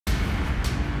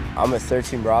I'm a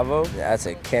 13 Bravo, that's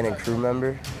a cannon crew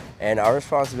member, and our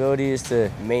responsibility is to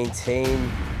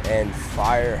maintain and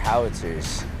fire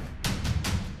howitzers.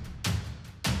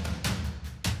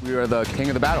 We are the king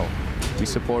of the battle. We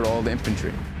support all the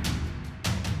infantry.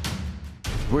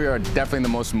 We are definitely the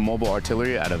most mobile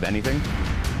artillery out of anything.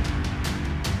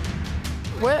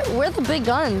 We're the big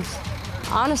guns,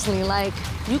 honestly. Like,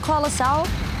 you call us out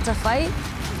to fight,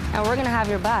 and we're gonna have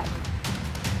your back.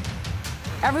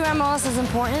 Every MLS is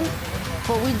important,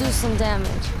 but we do some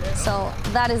damage. So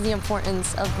that is the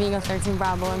importance of being a 13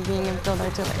 Bravo and being in field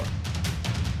artillery.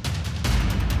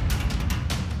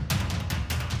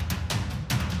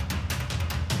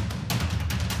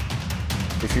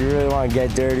 If you really want to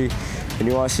get dirty and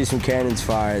you want to see some cannons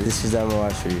fire, this is the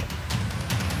MLS for you.